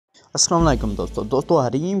अस्सलाम वालेकुम दोस्तों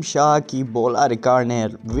हरीम शाह की बोला रिकॉर्ड ने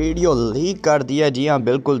वीडियो लीक कर दिया। जी हाँ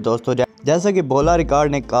बिल्कुल दोस्तों, जैसा कि बोला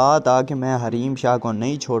रिकॉर्ड ने कहा था कि मैं हरीम शाह को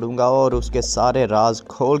नहीं छोड़ूंगा और उसके सारे राज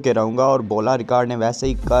खोल के रहूँगा, और बोला रिकॉर्ड ने वैसे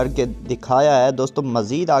ही करके दिखाया है। दोस्तों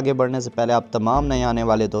मज़ीद आगे बढ़ने से पहले आप तमाम नए आने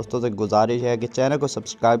वाले दोस्तों से गुजारिश है कि चैनल को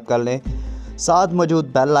सब्सक्राइब कर लें, साथ मौजूद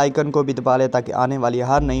बेल आइकन को भी दबा लें ताकि आने वाली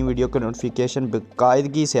हर नई वीडियो की नोटिफिकेशन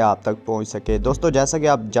बाकायदगी से आप तक पहुंच सके। दोस्तों जैसा कि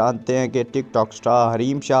आप जानते हैं कि टिकटॉक स्टार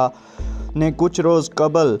हरीम शाह ने कुछ रोज़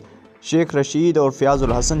कबल शेख रशीद और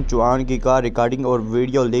फयाजुल हसन चौहान की कार रिकॉर्डिंग और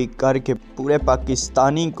वीडियो लीक करके पूरे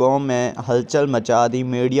पाकिस्तानी कौम में हलचल मचा दी।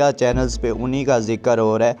 मीडिया चैनल्स पे उन्हीं का जिक्र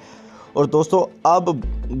हो रहा है। और दोस्तों अब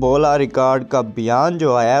बोला रिकॉर्ड का बयान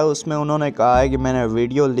जो आया है उसमें उन्होंने कहा है कि मैंने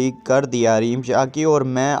वीडियो लीक कर दिया हरीम शाह की, और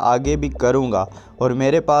मैं आगे भी करूंगा, और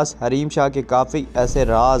मेरे पास हरीम शाह के काफ़ी ऐसे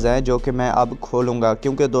राज हैं जो कि मैं अब खोलूंगा।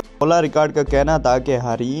 क्योंकि बोला रिकॉर्ड का कहना था कि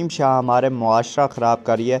हरीम शाह हमारे मुआशरा ख़राब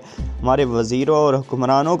करी है, हमारे वज़ीरों और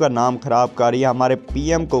हुक्मरानों का नाम ख़राब करी है, हमारे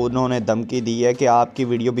पीएम को उन्होंने धमकी दी है कि आपकी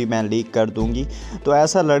वीडियो भी मैं लीक कर दूंगी। तो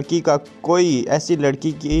ऐसा लड़की का कोई ऐसी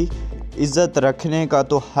लड़की की इज़्ज़त रखने का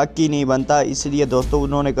तो हक ही नहीं बनता। इसलिए दोस्तों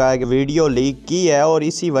उन्होंने कहा कि वीडियो लीक की है और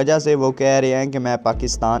इसी वजह से वो कह रहे हैं कि मैं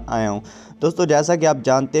पाकिस्तान आया हूँ। दोस्तों जैसा कि आप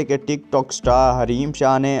जानते हैं कि टिकटॉक स्टार हरीम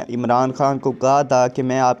शाह ने इमरान खान को कहा था कि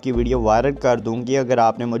मैं आपकी वीडियो वायरल कर दूँगी अगर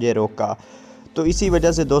आपने मुझे रोका। तो इसी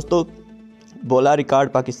वजह से दोस्तों बोला रिकॉर्ड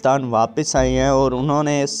पाकिस्तान वापस आए हैं और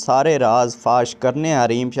उन्होंने सारे राज फाश करने हैं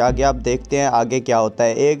हरीम शाह के। अब देखते हैं आगे क्या होता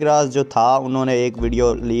है। एक राज जो था उन्होंने एक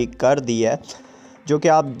वीडियो लीक कर दी है जो कि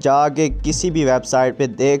आप जाके किसी भी वेबसाइट पे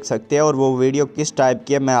देख सकते हैं, और वो वीडियो किस टाइप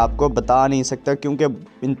की है मैं आपको बता नहीं सकता क्योंकि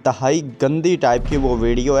इंतहाई गंदी टाइप की वो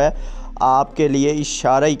वीडियो है। आपके लिए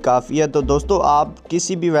इशारा ही काफ़ी है। तो दोस्तों आप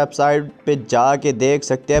किसी भी वेबसाइट पे जाके देख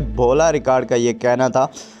सकते हैं, बोला रिकॉर्ड का ये कहना था।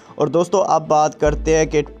 और दोस्तों अब बात करते हैं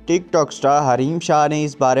कि टिकटॉक स्टार हरीम शाह ने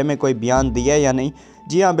इस बारे में कोई बयान दिया या नहीं।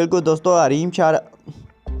 जी हाँ बिल्कुल दोस्तों,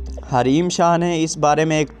 हरीम शाह ने इस बारे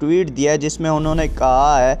में एक ट्वीट दिया है जिसमें उन्होंने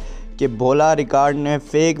कहा है कि बोला रिकॉर्ड ने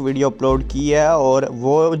फेक वीडियो अपलोड की है और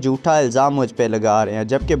वो झूठा इल्ज़ाम मुझ पे लगा रहे हैं,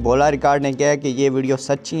 जबकि बोला रिकॉर्ड ने कहा है कि ये वीडियो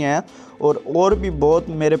सच्ची हैं और भी बहुत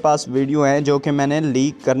मेरे पास वीडियो हैं जो कि मैंने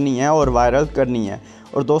लीक करनी है और वायरल करनी है।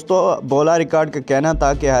 और दोस्तों बोला रिकॉर्ड का कहना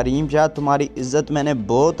था कि हरीम शाह तुम्हारी इज़्ज़त मैंने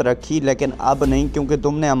बहुत रखी लेकिन अब नहीं, क्योंकि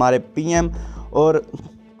तुमने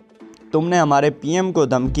हमारे पीएम को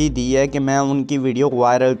धमकी दी है कि मैं उनकी वीडियो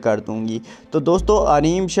वायरल कर दूंगी। तो दोस्तों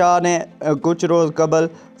हरीम शाह ने कुछ रोज़ कबल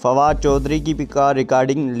फवाद चौधरी की भी कार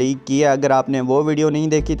रिकॉर्डिंग लीक की है। अगर आपने वो वीडियो नहीं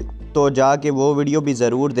देखी तो जाके वो वीडियो भी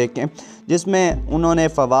ज़रूर देखें, जिसमें उन्होंने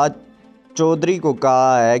फवाद चौधरी को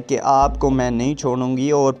कहा है कि आपको मैं नहीं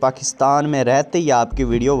छोड़ूंगी और पाकिस्तान में रहते ही आपकी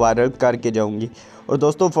वीडियो वायरल करके जाऊंगी। और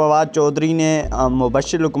दोस्तों फवाद चौधरी ने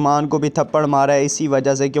मुबश्शिर लुकमान को भी थप्पड़ मारा है इसी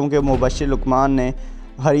वजह से, क्योंकि मुबश्शिर लुकमान ने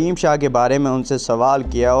हरीम शाह के बारे में उनसे सवाल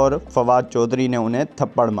किया और फवाद चौधरी ने उन्हें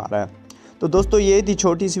थप्पड़ मारा है। तो दोस्तों ये थी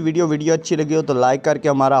छोटी सी वीडियो अच्छी लगी हो तो लाइक करके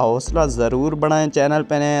हमारा हौसला ज़रूर बढ़ाएं। चैनल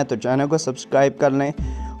पे नए हैं तो चैनल को सब्सक्राइब कर लें।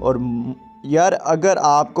 और यार अगर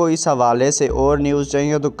आपको इस हवाले से और न्यूज़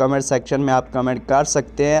चाहिए तो कमेंट सेक्शन में आप कमेंट कर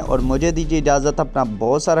सकते हैं। और मुझे दीजिए इजाज़त, अपना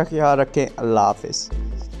बहुत सारा ख्याल रखें। अल्लाह हाफ़िज़।